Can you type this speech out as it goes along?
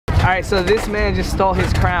All right, so this man just stole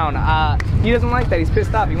his crown. He doesn't like that. He's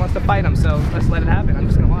pissed off. He wants to fight him, so let's let it happen. I'm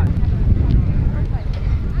just gonna watch.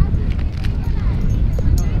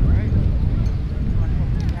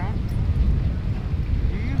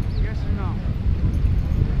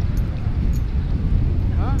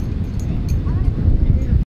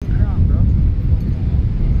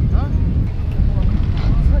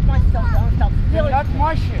 That's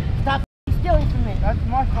my shit. Stop stealing from me. That's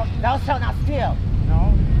my fucking. Thou shalt not steal.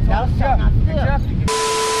 No. Thou shalt not steal. Exactly.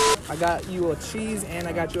 I got you a cheese and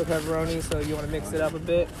I got you a pepperoni, so you want to mix it up a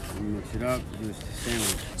bit? Mix it up, do a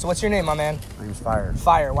sandwich. So what's your name, my man? My name's Fire.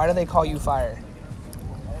 Fire. Why do they call you Fire?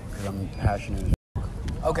 Because I'm passionate.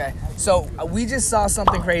 Okay, so we just saw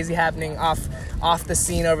something crazy happening off the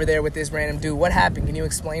scene over there with this random dude. What happened? Can you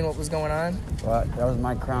explain what was going on? Well, that was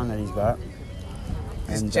my crown that he's got.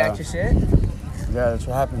 Just jacked your shit? Yeah, that's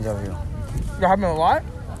what happens over here. You're having a lot?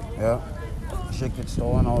 Yeah. Shit gets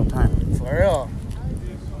stolen all the time. For real.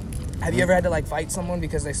 Have you ever had to like fight someone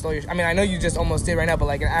because they stole your? I mean, I know you just almost did right now, but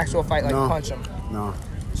like an actual fight, like punch them. No.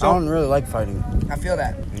 So, I don't really like fighting. I feel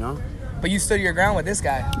that. You know? But you stood your ground with this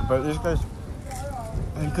guy. But this guy's,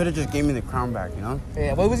 he could have just gave me the crown back, you know?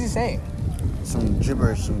 Yeah. What was he saying? Some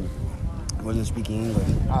gibberish. He wasn't speaking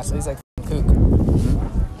English. Ah, so he's like kook.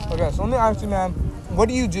 Mm-hmm. Okay, so let me ask you, man. What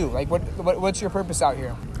do you do? Like, what's your purpose out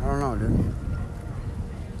here? I don't know, dude.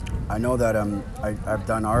 I know that I've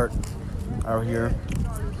done art out here,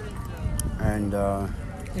 and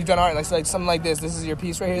You've done art, like something like this. This is your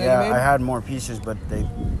piece right here yeah, that you made? I had more pieces, but they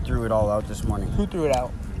threw it all out this morning. Who threw it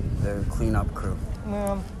out? The cleanup crew.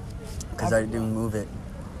 Because I didn't move it.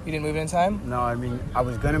 You didn't move it in time? No, I mean, I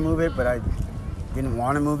was gonna move it, but I didn't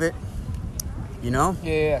want to move it. You know?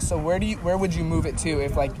 Yeah. So where would you move it to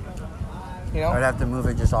if like, you know? I'd have to move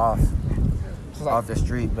it just off Like, the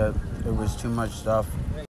street, but it was too much stuff.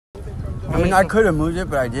 I mean, I could have moved it,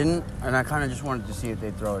 but I didn't, and I kind of just wanted to see if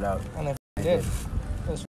they'd throw it out. And they did.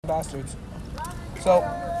 Those bastards. So,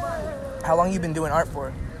 how long you been doing art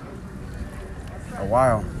for? A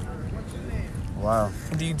while.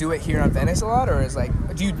 Do you do it here on Venice a lot, or is like,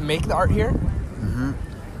 do you make the art here? Mm-hmm.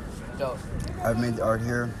 Dope. I've made the art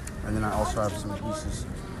here, and then I also have some pieces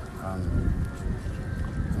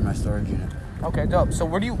in my storage unit. Okay, dope. So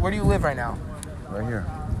where do you live right now? Right here.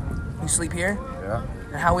 You sleep here? Yeah.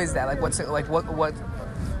 And how is that? Like, what's it like?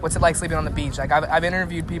 What's it like sleeping on the beach? Like, I've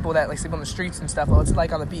interviewed people that like sleep on the streets and stuff. What's it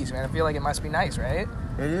like on the beach, man? I feel like it must be nice, right?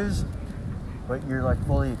 It is, but you're like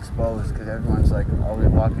fully exposed because everyone's like always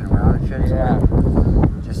walking around and shit. So Yeah.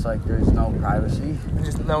 like, just like there's no privacy. And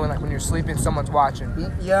just knowing like when you're sleeping, someone's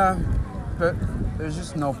watching. Yeah, but there's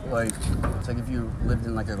just no like. It's like if you lived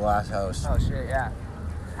in like a glass house. Oh shit, yeah.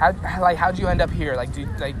 How'd you end up here? Like,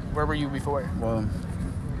 where were you before? Well,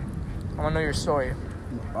 I want to know your story.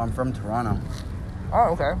 I'm from Toronto. Oh,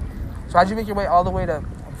 okay. So how'd you make your way all the way to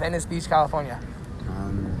Venice Beach, California?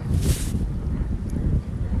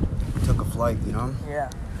 Took a flight, you know? Yeah.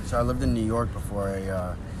 So I lived in New York before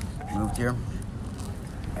I moved here.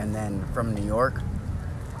 And then from New York,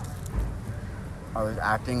 I was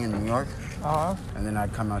acting in New York. Uh-huh. And then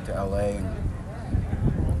I'd come out to LA. And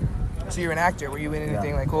So you're an actor. Were you in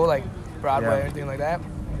anything Yeah. like cool, like Broadway Yeah. or anything like that?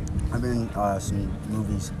 I've been in some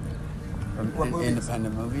movies. What movies?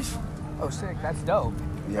 Independent movies. Oh, sick. That's dope.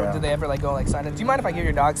 Yeah. Or did they ever like go like sign it? Do you mind if I give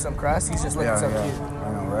your dog some crust? He's just looking so cute. I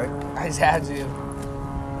know, right? I just had to.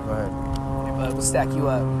 Go ahead. Hey, bud, we'll stack you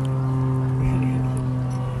up.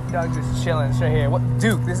 Dog just chilling straight here. What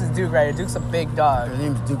Duke? This is Duke right here. Duke's a big dog. His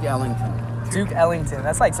name's Duke Ellington. Duke Ellington.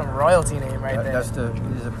 That's like some royalty name right there. He's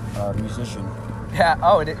a musician. Yeah.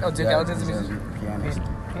 Oh, Duke Yeah, Ellington's a he's musician. pianist.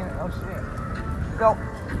 Oh shit. So,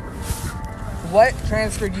 what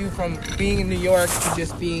transferred you from being in New York to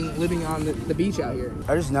just living on the beach out here?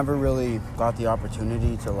 I just never really got the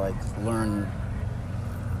opportunity to like learn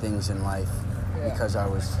things in life because I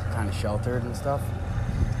was kind of sheltered and stuff.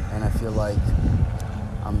 And I feel like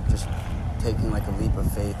I'm just taking like a leap of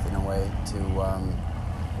faith in a way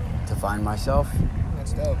to find myself.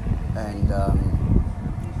 That's dope. And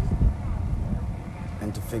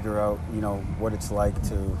to figure out, you know, what it's like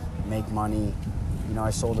to make money. You know, I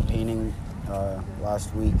sold a painting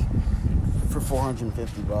last week for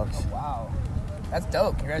 $450. Wow. That's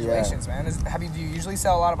dope. Congratulations, man. Do you usually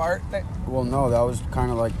sell a lot of art? Well, no, that was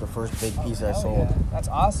kind of like the first big piece I sold. Yeah. That's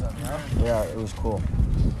awesome, you know? Yeah, it was cool.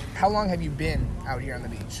 How long have you been out here on the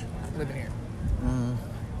beach, living here?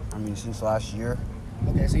 I mean, since last year.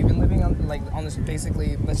 Okay, so you've been living on this,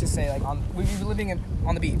 basically, let's just say we've been living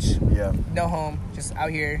on the beach. Yeah. No home, just out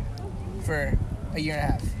here for a year and a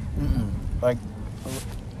half. Like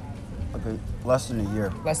less than a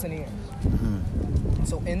year. Less than a year. Mm-hmm.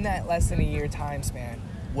 So in that less than a year time span,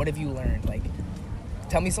 what have you learned? Like,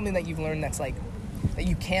 tell me something that you've learned that's like, that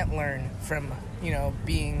you can't learn from, you know,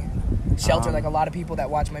 being sheltered like a lot of people that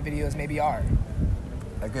watch my videos maybe are.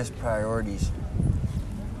 I guess priorities.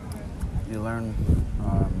 You learn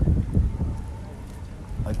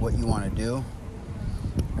like what you want to do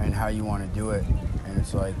and how you want to do it. And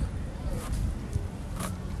it's like,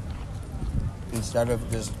 instead of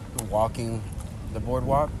just walking the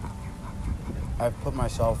boardwalk, I've put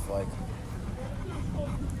myself like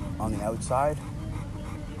on the outside,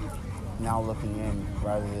 now looking in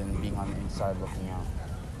rather than being on the inside looking out.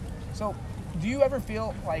 So, do you ever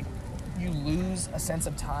feel like you lose a sense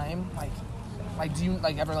of time? Like do you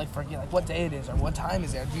like ever like forget like what day it is or what time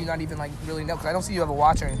is it? Do you not even like really know? Because I don't see you have a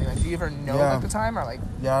watch or anything. Like, do you ever know like the time or like?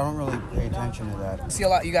 Yeah, I don't really pay attention to that. I see a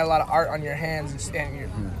lot. You got a lot of art on your hands and your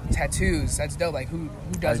tattoos. That's dope. Like who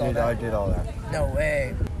does all that? I did all that. No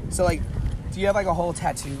way. So like, do you have like a whole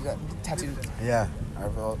tattoo? Yeah, I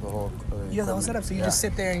have the whole. You have the whole setup. So you just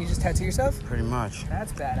sit there and you just tattoo yourself? Pretty much.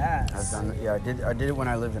 That's badass. I've done it. Yeah, I did it when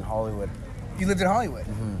I lived in Hollywood. You lived in Hollywood?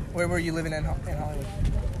 Mm-hmm. Where were you living in Hollywood?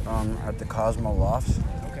 At the Cosmo Lofts.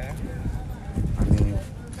 Okay. I mean,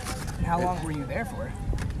 and how long were you there for?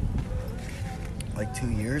 Like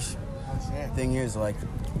 2 years. Oh shit. Thing is, like,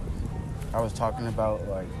 I was talking about,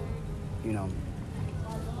 like, you know,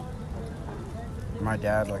 my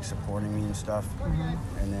dad like supporting me and stuff,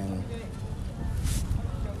 and then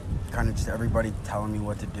kind of just everybody telling me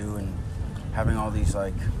what to do and having all these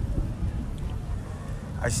like.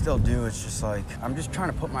 I still do. It's just like I'm just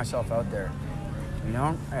trying to put myself out there, you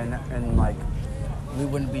know, and like we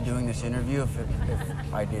wouldn't be doing this interview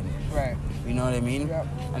if I didn't. Right. You know what I mean? Yep.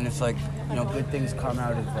 And it's like, you know, good things come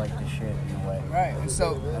out of like the shit in a way. Right. And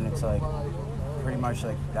so. And it's like pretty much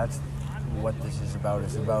like that's what this is about.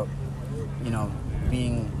 It's about, you know,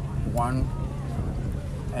 being one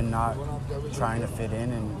and not trying to fit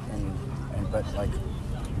in and but like,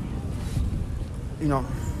 you know.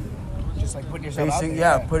 Just like putting yourself out there.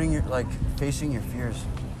 Yeah, putting your facing your fears.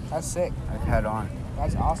 That's sick. Like head on.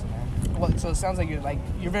 That's awesome, man. Well, so it sounds like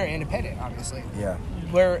you're very independent, obviously. Yeah.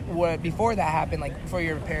 Where before that happened, like before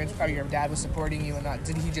your parents or your dad was supporting you and not,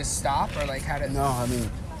 did he just stop or like how did? No, I mean,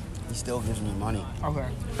 he still gives me money. Okay.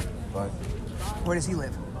 But where does he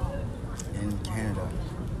live? In Canada.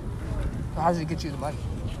 So how does he get you the money?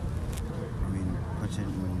 I mean, puts it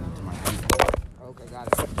into my bank. Okay, got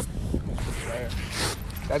it.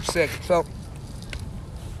 That's sick. So,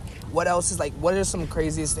 what else is like? What are some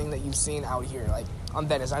craziest thing that you've seen out here, like on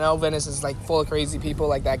Venice? I know Venice is like full of crazy people,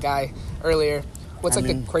 like that guy earlier. What's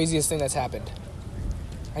the craziest thing that's happened?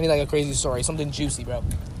 I need like a crazy story, something juicy, bro.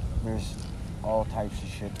 There's all types of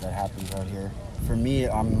shit that happens out here. For me,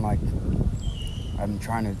 I'm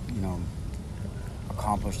trying to, you know,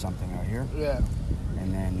 accomplish something out here. Yeah.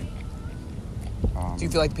 And then. Do you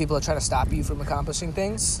feel like people are trying to stop you from accomplishing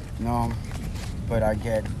things? No. But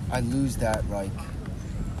I lose that, like,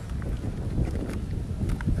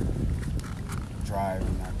 drive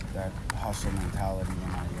and that hustle mentality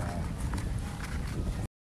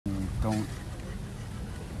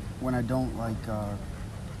when I don't like,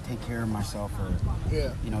 take care of myself or,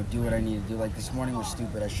 you know, do what I need to do. Like, this morning was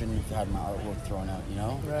stupid. I shouldn't have had my artwork thrown out, you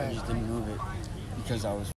know? Right. I just didn't move it because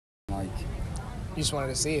I was, like... You just wanted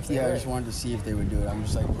to see if they I just wanted to see if they would do it. I'm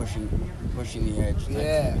just like pushing the edge.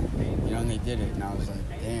 Yeah. You know, and they did it, and I was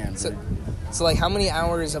like, damn. So like, how many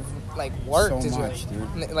hours of like work did much, you?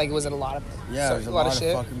 Dude. Like, was it a lot of? Yeah, it was a lot of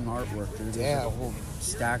shit? fucking artwork, dude. There's like a whole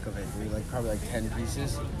stack of it, dude. Like probably like 10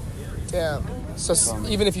 pieces. Yeah. So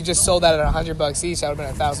even if you just sold that at $100 each, that would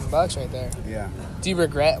have been $1,000 right there. Yeah. Do you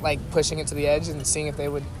regret like pushing it to the edge and seeing if they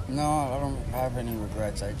would? No, I don't have any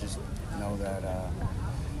regrets. I just know that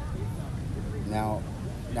now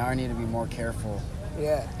I need to be more careful.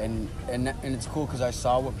 Yeah. And it's cool because I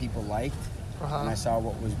saw what people liked, and I saw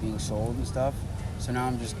what was being sold and stuff. So now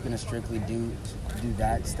I'm just gonna strictly do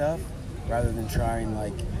that stuff rather than trying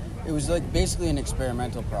like. It was like basically an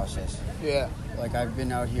experimental process. Yeah. Like I've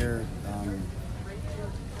been out here,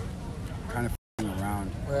 kind of f***ing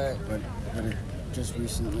around. Right. But just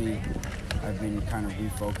recently, I've been kind of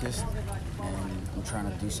refocused, and I'm trying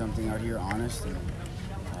to do something out here, honest. And,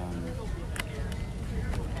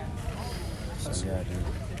 so yeah, dude.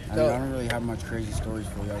 I mean, I don't really have much crazy stories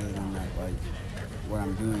for you other than that. Like, what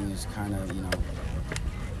I'm doing is kind of, you know,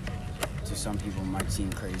 to some people might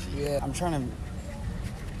seem crazy. Yeah. I'm trying to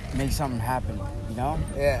make something happen, you know?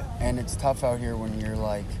 Yeah. And it's tough out here when you're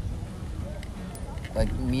like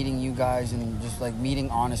meeting you guys and just like meeting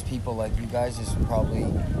honest people like you guys is probably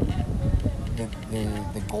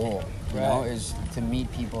the goal, you know, is to meet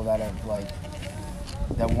people that have like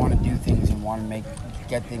that want to do things and want to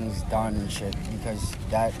get things done and shit, because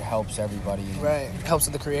that helps everybody. Right. Helps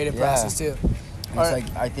with the creative process too. And it's like,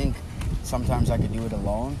 I think sometimes I could do it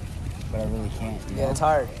alone, but I really can't. You know? It's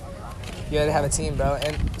hard. You gotta have a team, bro.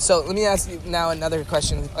 And so let me ask you now another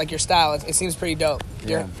question. Like your style, it seems pretty dope.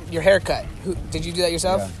 Your haircut. Did you do that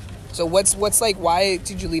yourself? Yeah. So what's like? Why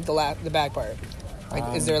did you leave the back part?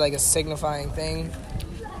 Like, is there like a signifying thing?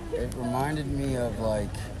 It reminded me of like,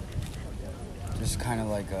 just kind of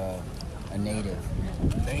like a native.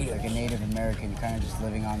 Like a Native American, kind of just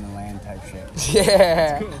living on the land type shit. Yeah.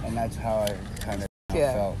 That's cool. And that's how I kind of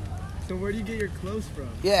felt. So where do you get your clothes from?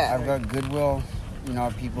 Yeah. I've got Goodwill, you know,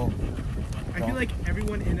 people. I feel like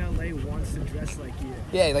everyone in LA wants to dress like you.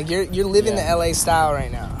 Yeah, like you're living the LA style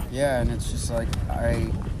right now. Yeah, and it's just like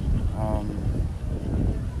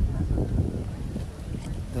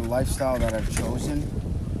the lifestyle that I've chosen,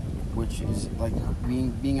 which is like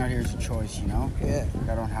being out here is a choice, you know. Yeah. Like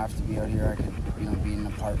I don't have to be out here. I could, you know, be in an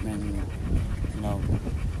apartment, and, you know.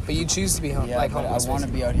 But you choose to be home, Yeah, like but homeless. I want to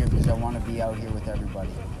be out here because I want to be out here with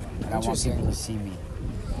everybody, and I want people to see me.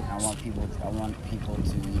 I want people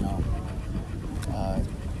to, you know,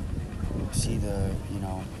 see the, you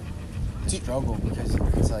know, the struggle, because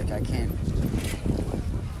it's like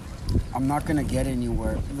I'm not gonna get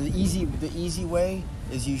anywhere. The easy way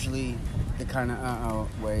is usually the kind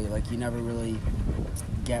of way, like you never really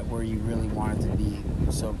get where you really want it to be.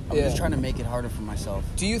 So I'm just trying to make it harder for myself.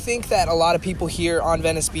 Do you think that a lot of people here on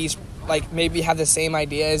Venice Beach, like maybe have the same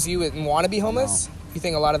idea as you and want to be homeless? No. You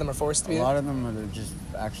think a lot of them are forced to be? A lot of them are just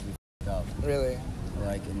actually f***ed up. Really?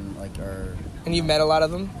 Are. And you've met a lot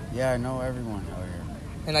of them? Yeah, I know everyone out here.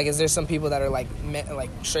 And like, is there some people that are like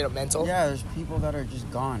straight up mental? Yeah, there's people that are just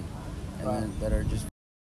gone, and that are just.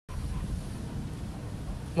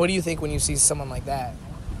 What do you think when you see someone like that?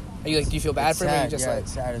 Are you like, do you feel bad for them? Or you just like,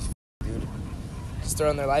 it's sad as dude. Just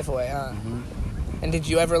throwing their life away, huh? Mm-hmm. And did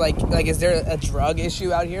you ever like, is there a drug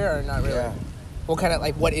issue out here or not really? Yeah. What kind of,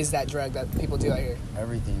 like, what is that drug that people do out here?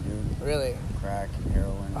 Everything, dude. Really? Crack,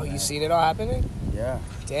 heroin. Oh, you seen it all happening? Yeah.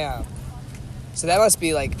 Damn. So that must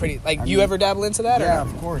be like pretty, like, you ever dabble into that? Yeah, or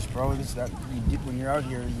of course, bro. This that you do, when you're out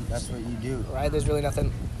here, that's what you do. Right? There's really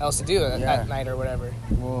nothing else to do at night or whatever.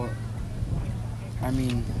 Well, I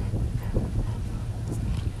mean,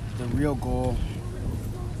 the real goal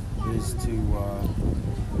is to,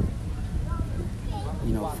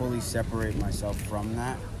 you know, fully separate myself from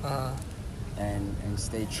that. Uh-huh. And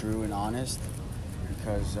stay true and honest,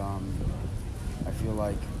 because I feel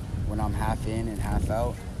like when I'm half in and half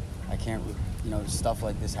out, I can't, you know, stuff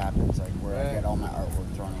like this happens, like where I get all my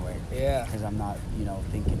artwork thrown away. Yeah. Because I'm not, you know,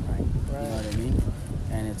 thinking right. You know what I mean?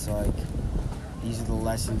 And it's like, these are the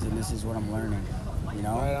lessons, and this is what I'm learning, you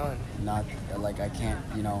know? Right on. Not, like, I can't,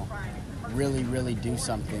 you know, really do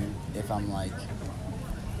something if I'm like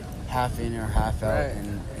half in or half out,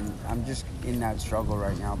 and I'm just in that struggle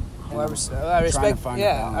right now. Well, I respect.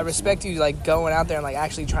 Yeah, I respect you like going out there and like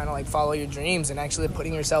actually trying to like follow your dreams and actually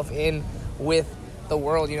putting yourself in with the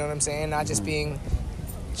world. You know what I'm saying? Not just being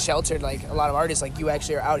sheltered like a lot of artists. Like you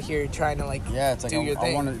actually are out here trying to like it's like do your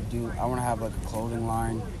thing. I want to have like a clothing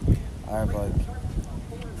line. I have like,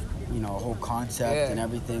 you know, a whole concept and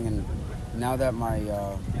everything. And now that my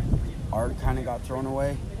art kind of got thrown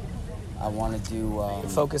away, I want to do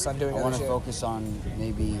focus on doing. I want to focus on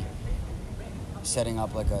maybe setting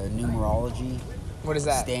up like a numerology. What is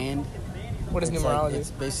that? Stand. What is numerology? Like, it's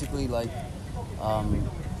basically like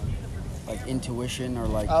intuition, or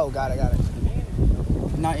like. Oh, got it.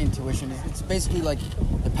 Not intuition. It's basically like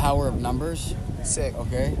the power of numbers. Sick.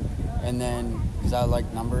 Okay. And then, because I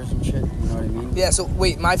like numbers and shit, you know what I mean? Yeah. So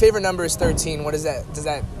wait, my favorite number is 13. What is that? Does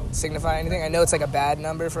that signify anything? I know it's like a bad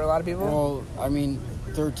number for a lot of people. Well, I mean,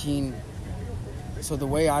 13. So the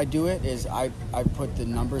way I do it is I put the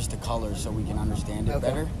numbers to colors so we can understand it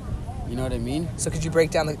better. You know what I mean? So could you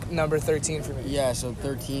break down the number 13 for me? Yeah, so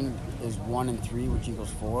 13 is 1 and 3, which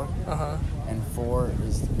equals 4. Uh-huh. And 4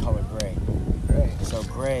 is the color gray. Gray. So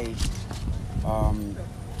gray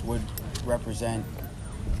would represent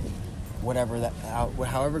whatever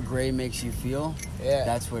however gray makes you feel. Yeah.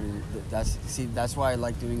 That's what that's why I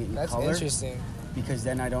like doing it in color. That's interesting. Because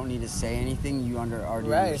then I don't need to say anything. You already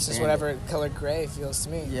Right, it's just understand whatever color gray feels to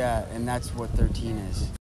me. Yeah, and that's what 13 is.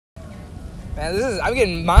 Man, I'm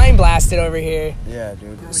getting mind blasted over here. Yeah,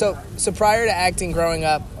 dude. So prior to acting growing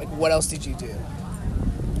up, like what else did you do?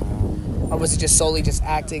 Or was it just solely just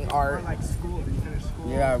acting, art? Like school, did you finish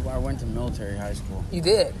school? Yeah, I went to military high school. You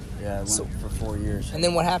did? Yeah, I went for 4 years. And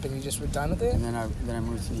then what happened? You just were done with it? And then I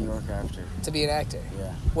moved to New York after. To be an actor?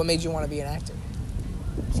 Yeah. What made you want to be an actor?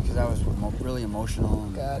 It's because I was really emotional,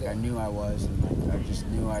 and Got like it. I knew I was, and like I just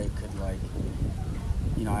knew I could like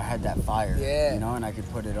you know, I had that fire. Yeah. You know, and I could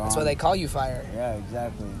put it on. That's why they call you fire. Yeah,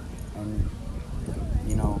 exactly. And,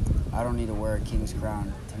 you know, I don't need to wear a king's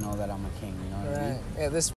crown to know that I'm a king, you know what I mean? Yeah,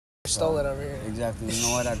 this stole it over here. Exactly. You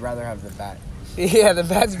know what? I'd rather have the bat. Yeah, the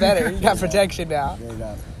bat's better. You got protection now. Straight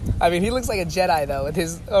up. I mean, he looks like a Jedi, though, with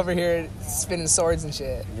his over here spinning swords and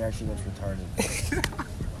shit. He actually looks retarded.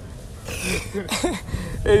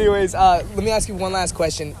 Anyways, let me ask you one last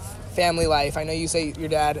question. Family life. I know you say your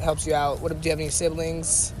dad helps you out. Do you have any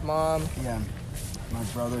siblings? Mom? Yeah. My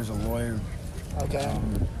brother's a lawyer. Okay.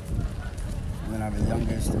 And then I have a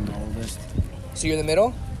youngest and the oldest. So you're in the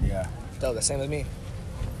middle? Yeah. Oh, the same with me.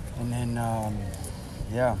 And then,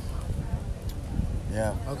 yeah.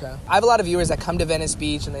 Yeah. Okay. I have a lot of viewers that come to Venice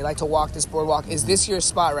Beach and they like to walk this boardwalk. Is this your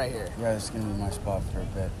spot right here? Yeah, it's going to be my spot for a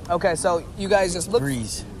bit. Okay, so you guys just look.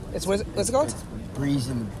 Breeze. What's it called? It's Breeze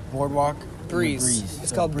in the boardwalk. Breeze. It's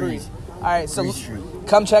So called Breeze. All right, so Breeze Street.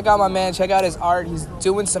 come check out my man. Check out his art. He's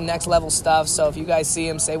doing some next level stuff. So if you guys see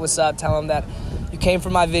him, say what's up. Tell him that you came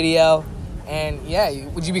from my video. And yeah,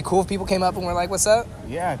 would you be cool if people came up and were like, "What's up?"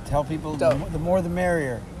 Yeah, tell people Dope. the more the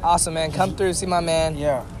merrier. Awesome, man. Come through, see my man.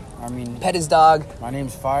 Yeah, I mean, Pet his dog. my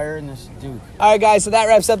name's Fire and this is Duke. All right, guys, so that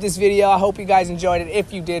wraps up this video. I hope you guys enjoyed it.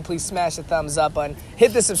 If you did, please smash the thumbs up button.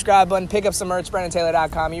 Hit the subscribe button. Pick up some merch,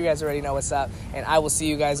 BrennenTaylor.com. You guys already know what's up. And I will see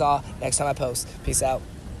you guys all next time I post. Peace out.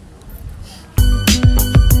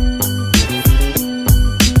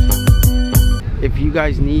 If you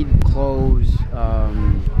guys need clothes,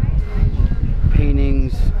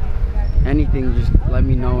 paintings, anything, just let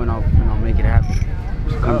me know and I'll make it happen.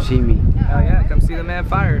 So come see me. Oh yeah, come see the man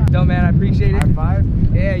Fire. Dope, man, I appreciate it. High five?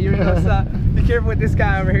 Yeah, you know what's up. Be careful with this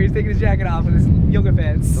guy over here. He's taking his jacket off with his yoga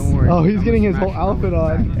pants. Don't worry. Oh, he's I'm getting his gonna whole smash it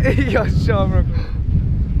outfit over on. Yo, show him real quick.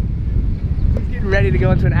 He's getting ready to go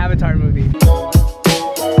into an Avatar movie.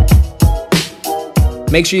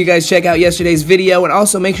 Make sure you guys check out yesterday's video, and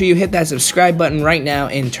also make sure you hit that subscribe button right now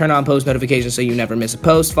and turn on post notifications so you never miss a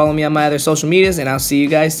post. Follow me on my other social medias, and I'll see you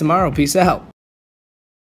guys tomorrow. Peace out.